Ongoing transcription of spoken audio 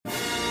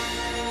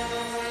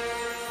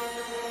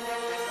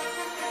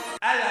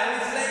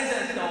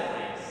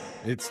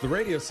It's the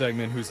radio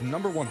segment whose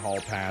number one hall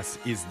pass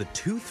is the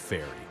Tooth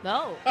Fairy.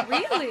 Oh,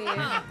 really?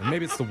 And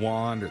maybe it's the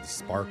wand or the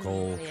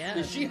sparkle. Yeah.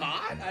 Is she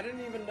hot? I didn't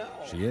even know.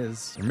 She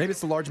is. Or maybe it's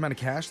the large amount of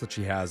cash that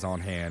she has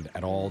on hand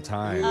at all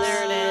times.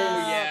 There it is.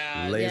 Oh,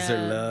 yeah. Laser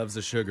Yeah. loves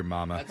a sugar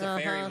mama. That's a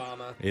fairy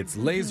mama. It's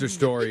Laser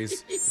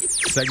Stories,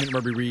 segment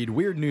where we read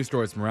weird news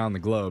stories from around the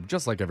globe,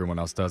 just like everyone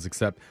else does,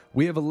 except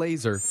we have a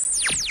laser,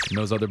 and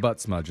those other butt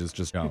smudges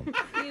just don't.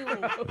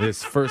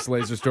 This first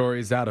laser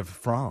story is out of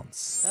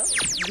France. Oh,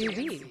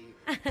 UV.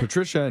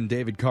 Patricia and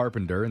David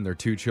Carpenter and their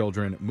two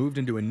children moved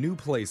into a new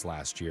place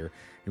last year.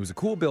 It was a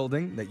cool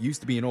building that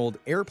used to be an old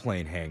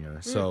airplane hangar,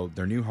 so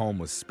their new home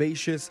was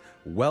spacious,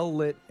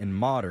 well-lit, and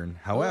modern.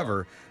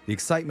 However, the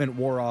excitement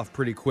wore off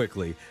pretty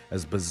quickly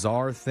as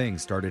bizarre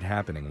things started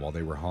happening while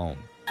they were home.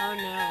 Oh,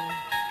 no.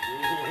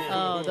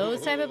 Oh,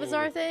 those type of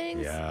bizarre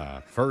things? Yeah.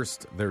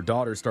 First, their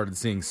daughter started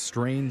seeing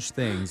strange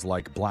things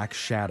like black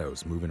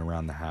shadows moving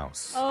around the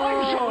house.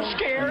 I'm so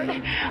scared.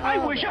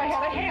 I wish I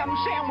had a ham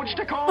sandwich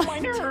to calm my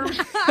nerves.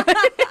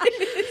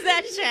 Is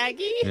that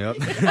Shaggy? Yep.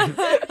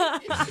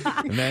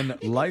 And then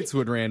lights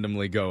would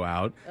randomly go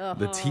out,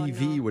 the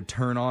TV would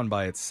turn on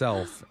by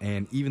itself,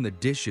 and even the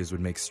dishes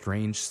would make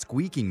strange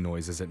squeaking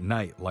noises at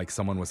night, like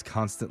someone was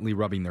constantly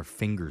rubbing their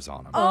fingers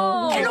on them.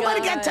 Oh, Ain't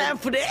nobody got time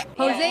for that.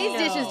 Jose's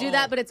dishes do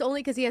that, but it's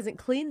only because he hasn't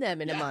cleaned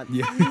them in a month.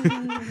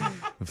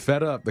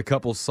 Fed up, the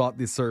couple sought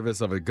the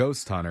service of a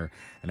ghost hunter,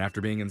 and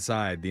after being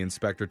inside, the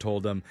inspector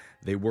told them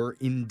they were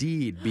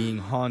indeed being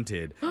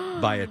haunted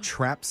by a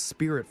trapped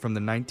spirit from the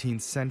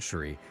 19th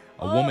century,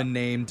 a woman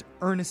named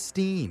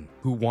Ernestine,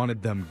 who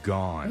wanted them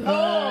gone.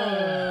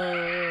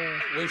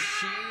 Was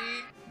she...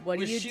 What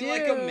do was you she do?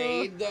 like a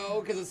maid, though?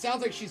 Because it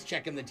sounds like she's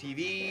checking the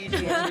TV.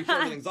 She wants to make sure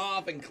everything's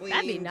off and clean.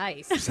 That'd be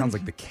nice. She sounds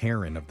like the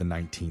Karen of the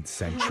 19th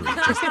century,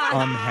 just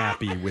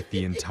unhappy with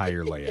the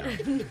entire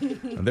layout.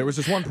 And there was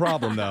just one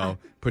problem, though.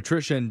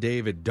 Patricia and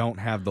David don't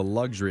have the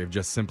luxury of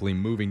just simply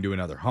moving to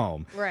another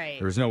home. Right.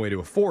 There was no way to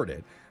afford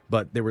it.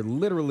 But they were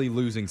literally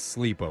losing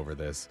sleep over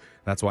this.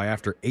 That's why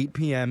after 8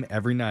 p.m.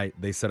 every night,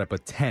 they set up a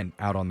tent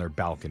out on their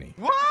balcony.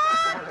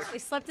 They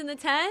slept in the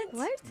tent?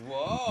 What?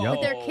 Whoa. Yep.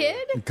 With their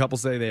kid? The couple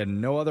say they had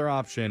no other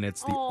option.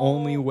 It's the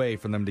only way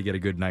for them to get a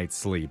good night's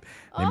sleep.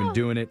 They've been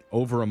doing it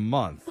over a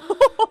month.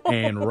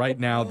 And right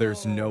now,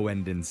 there's no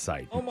end in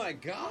sight. Oh, my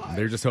God.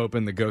 They're just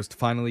hoping the ghost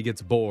finally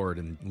gets bored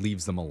and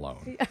leaves them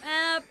alone.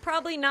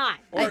 Probably not.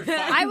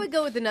 I would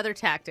go with another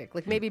tactic,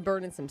 like maybe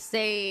burning some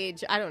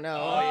sage. I don't know.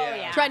 Oh,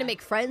 yeah. Trying to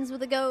make friends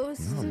with a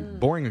ghost.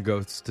 Boring a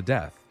ghost to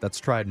death. That's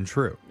tried and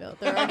true. No,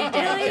 they're already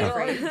dead. They're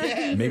already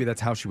dead. Maybe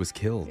that's how she was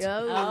killed.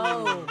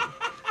 Oh.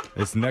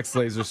 This next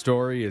laser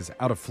story is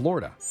out of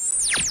Florida.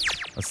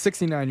 A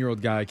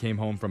 69-year-old guy came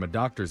home from a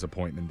doctor's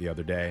appointment the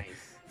other day,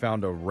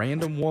 found a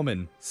random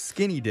woman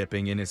skinny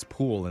dipping in his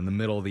pool in the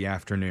middle of the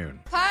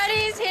afternoon.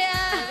 Party's here!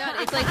 God,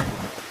 it's like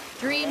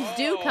dreams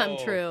do come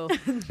true.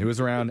 It was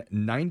around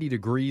 90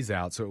 degrees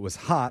out, so it was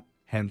hot,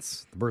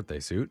 hence the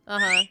birthday suit.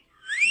 Uh-huh.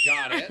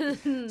 Got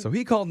it. So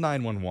he called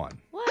 911.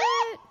 What?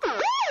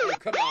 Oh,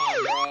 come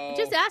on, bro.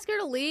 Just ask her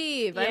to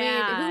leave. I mean,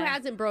 Yeah. who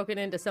hasn't broken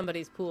into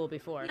somebody's pool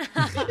before?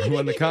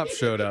 When the cops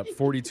showed up,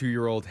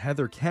 42-year-old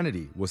Heather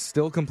Kennedy was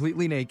still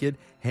completely naked,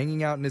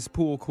 hanging out in his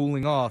pool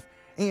cooling off,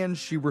 and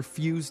she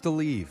refused to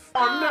leave.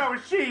 Oh, no,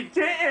 she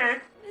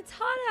didn't. It's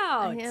hot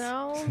out. You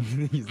know?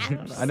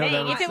 I know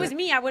that If it was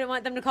me, I wouldn't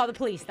want them to call the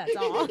police, that's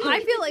all. I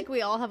feel like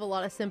we all have a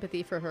lot of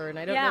sympathy for her, and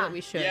I don't know Yeah. that we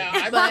should. Yeah,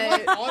 I'm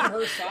but on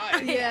her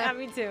side. Yeah,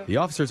 me too. The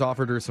officers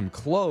offered her some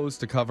clothes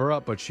to cover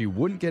up, but she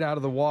wouldn't get out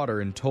of the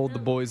water and told the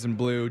boys in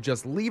blue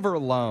just leave her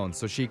alone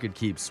so she could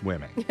keep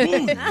swimming.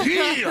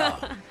 Yeah.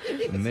 And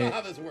That's they not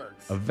how this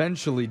works.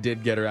 eventually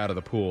did get her out of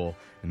the pool,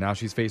 and now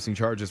she's facing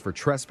charges for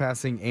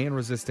trespassing and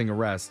resisting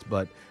arrest.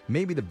 But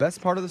maybe the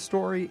best part of the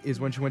story is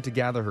when she went to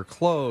gather her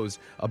clothes,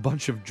 a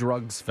bunch of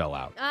drugs fell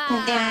out.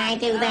 okay,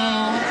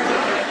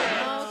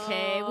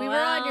 we were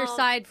on your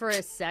side for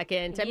a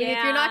second. I mean,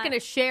 if you're not Yeah. going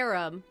to share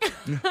them,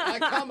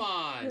 Come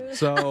on.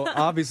 So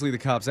obviously the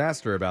cops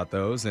asked her about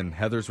those, and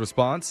Heather's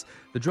response,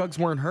 the drugs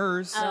weren't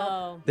hers.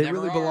 Oh. They Never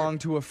really are.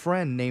 belonged to a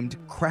friend named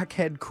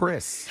Crackhead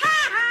Chris.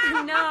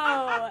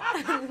 No.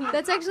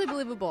 that's actually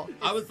believable.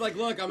 I was like,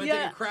 look, I'm going to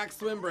Yeah. take a crack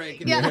swim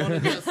break, and Yeah. you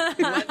want to just let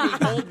me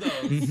hold those.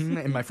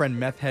 Mhm, and my friend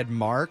Meth Head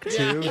Mark,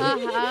 too.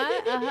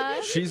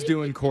 She's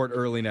due in court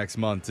early next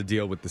month to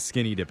deal with the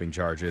skinny dipping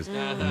charges.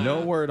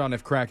 No word on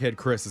if Crackhead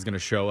Chris is going to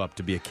show up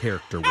to be a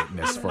character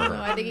witness for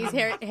I her. think he's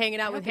hanging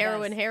out with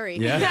Heroin Harry.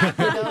 Yeah.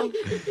 You know?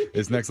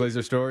 This next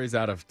laser story is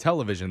out of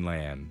television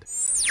land.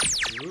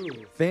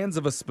 Fans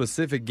of a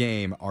specific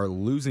game are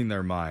losing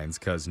their minds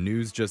because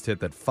news just hit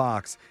that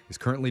Fox is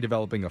currently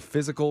developing a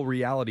physical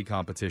reality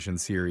competition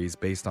series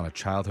based on a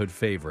childhood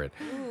favorite,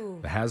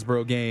 the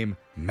Hasbro game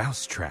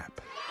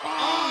Mousetrap. Oh,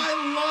 I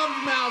loved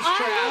I love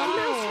Mousetrap.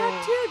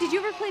 Mousetrap too. Did you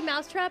ever play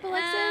Mousetrap,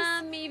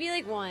 Alexis? Maybe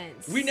like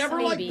once. We never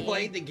Maybe.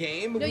 played the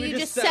game. No, we you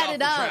just just set off it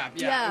the up. trap.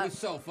 Yeah. It was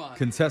so fun.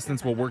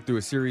 Contestants will work through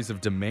a series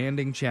of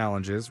demanding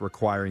challenges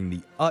requiring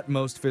the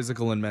utmost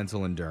physical and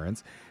mental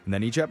endurance. And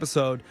then each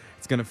episode,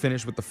 it's going to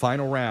finish with the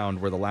final round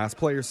where the last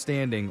player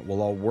standing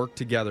will all work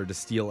together to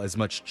steal as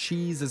much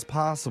cheese as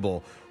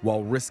possible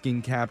while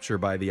risking capture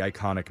by the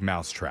iconic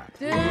Mousetrap.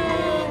 Dude,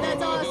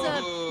 that's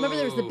awesome. Remember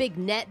there was the big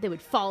net that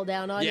would fall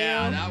down on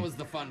Yeah, you? that was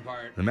the fun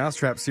part. The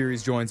Mousetrap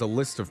series joins a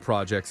list of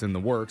projects in the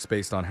works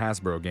based on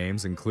Hasbro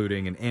games,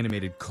 including an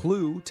animated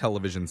Clue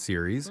television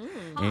series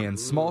and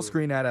small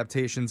screen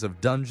adaptations of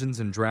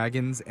Dungeons and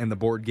Dragons and the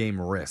board game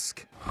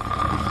Risk.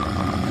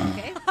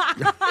 Okay.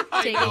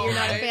 Take it you're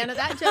not a fan of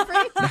that, Jeffrey?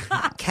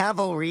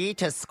 Cavalry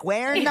to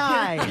square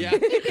nine. Yeah.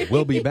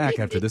 We'll be back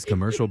after this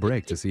commercial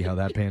break to see how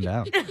that panned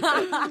out.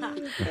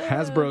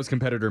 Hasbro's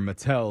competitor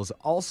Mattel's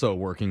also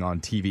working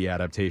on TV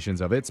adaptations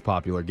of its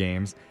popular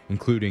games,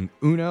 including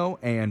Uno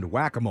and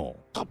Whack-A-Mole.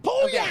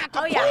 Oh yeah,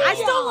 I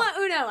still want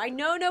Uno. I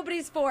know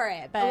nobody's for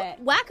it, but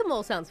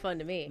Whack-a-mole sounds fun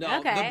to me. No,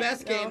 Okay. the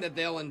best game that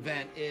they'll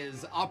invent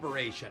is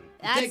Operation.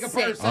 That's Take a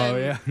sick. person, Oh,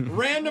 yeah.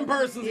 random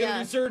person's Yeah. going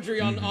to do surgery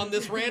on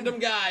this random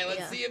guy. Let's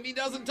Yeah. see if he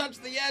doesn't touch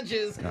the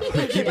edges.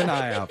 Keep an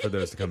eye out for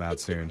those to come out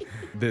soon.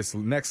 This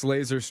next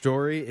laser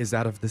story is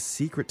out of The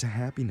Secret to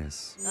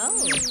Happiness.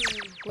 Oh,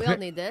 we all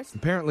need this.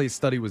 Apparently, a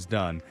study was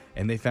done,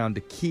 and they found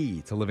a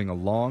key to living a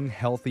long,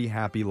 healthy,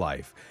 happy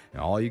life.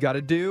 Now, all you got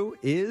to do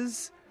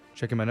is,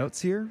 checking my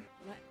notes here.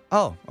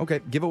 Oh, okay.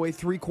 Give away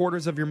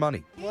 3/4 of your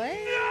money. What?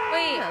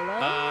 wait,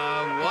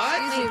 Hello?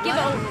 What? give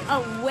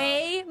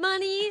away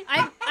money?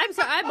 I'm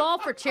sorry. I'm all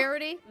for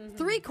charity.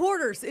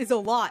 3/4 is a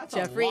lot,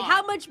 Jeffrey. lot.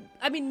 How much?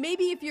 I mean,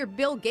 maybe if you're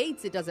Bill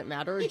Gates, it doesn't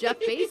matter, or Jeff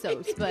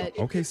Bezos, but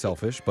Okay,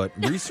 selfish, but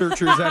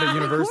researchers at a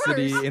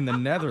university 3/4. in the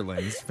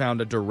Netherlands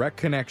found a direct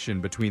connection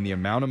between the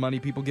amount of money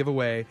people give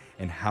away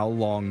and how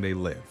long they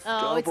live.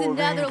 oh, it's in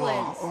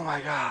Netherlands. Oh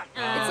my God.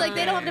 It's like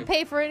they don't have to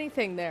pay for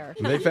anything there.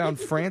 They found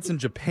France and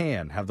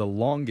Japan have the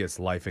longest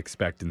life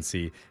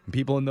expectancy, and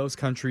people in those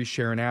countries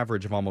share an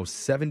average of almost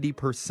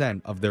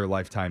 70% of their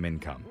lifetime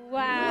income.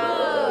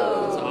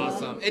 Wow. That's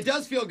awesome. It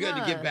does feel good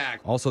to give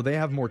back. Also, they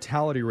have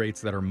mortality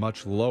rates that are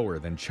much lower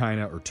than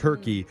China or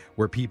Turkey,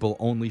 where people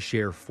only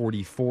share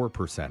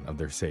 44% of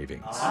their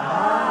savings.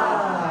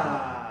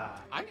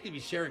 I need to be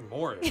sharing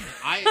more. These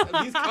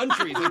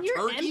countries, like You're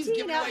Turkey's emptying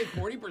giving out away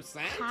 40%.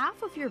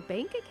 Half of your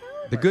bank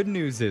account? The good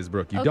news is,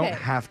 Brooke, you don't Okay.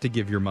 have to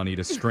give your money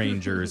to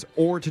strangers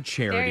or to There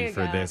charity you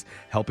for go. this.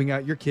 Helping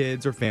out your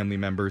kids or family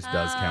members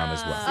does count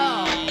as well.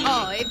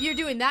 Oh, if you're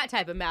doing that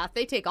type of math,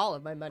 they take all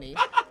of my money.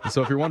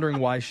 So if you're wondering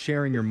why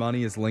sharing your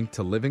money is linked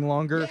to living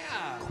longer,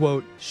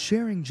 quote,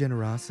 sharing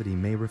generosity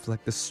may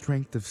reflect the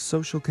strength of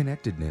social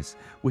connectedness,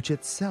 which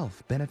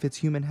itself benefits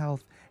human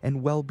health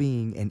and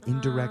well-being and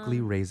indirectly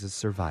raises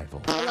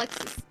survival.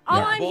 Alexis. All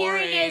Yeah. I'm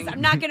hearing is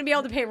I'm not going to be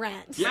able to pay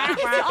rent.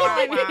 That's all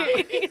I'm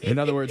hearing. In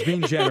other words,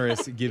 being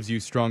generous gives you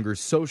stronger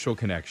social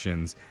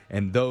connections,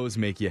 and those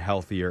make you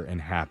healthier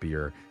and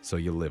happier, so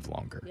you live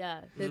longer.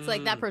 Yeah, it's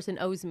like that person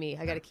owes me.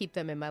 I got to keep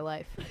them in my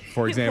life.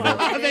 For example,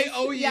 They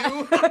owe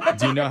you.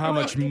 do you know how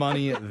much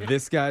money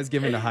this guy's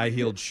given to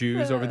high-heeled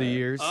shoes over the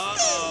years?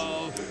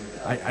 Uh-oh.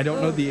 I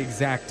don't know the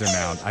exact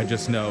amount. I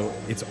just know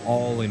it's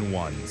all in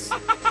ones.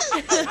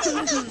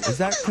 Is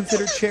that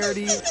considered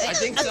charity? I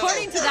think so.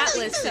 According to that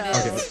list, it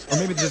is. Okay, or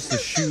maybe just the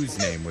shoe's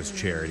name was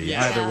charity.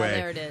 Yeah. Either Yeah, way,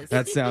 there it is.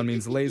 that sound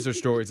means Laser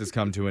Stories has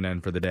come to an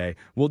end for the day.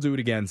 We'll do it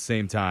again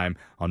same time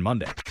on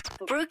Monday.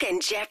 Brooke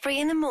and Jeffrey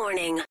in the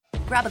morning.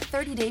 Grab a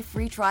 30-day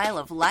free trial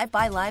of Live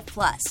by Live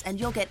Plus, and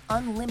you'll get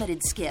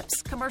unlimited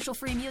skips,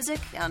 commercial-free music,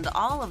 and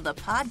all of the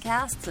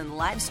podcasts and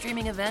live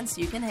streaming events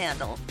you can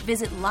handle.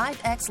 Visit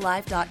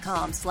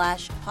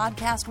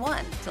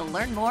livexlive.com/podcast1 to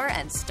learn more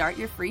and start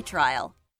your free trial.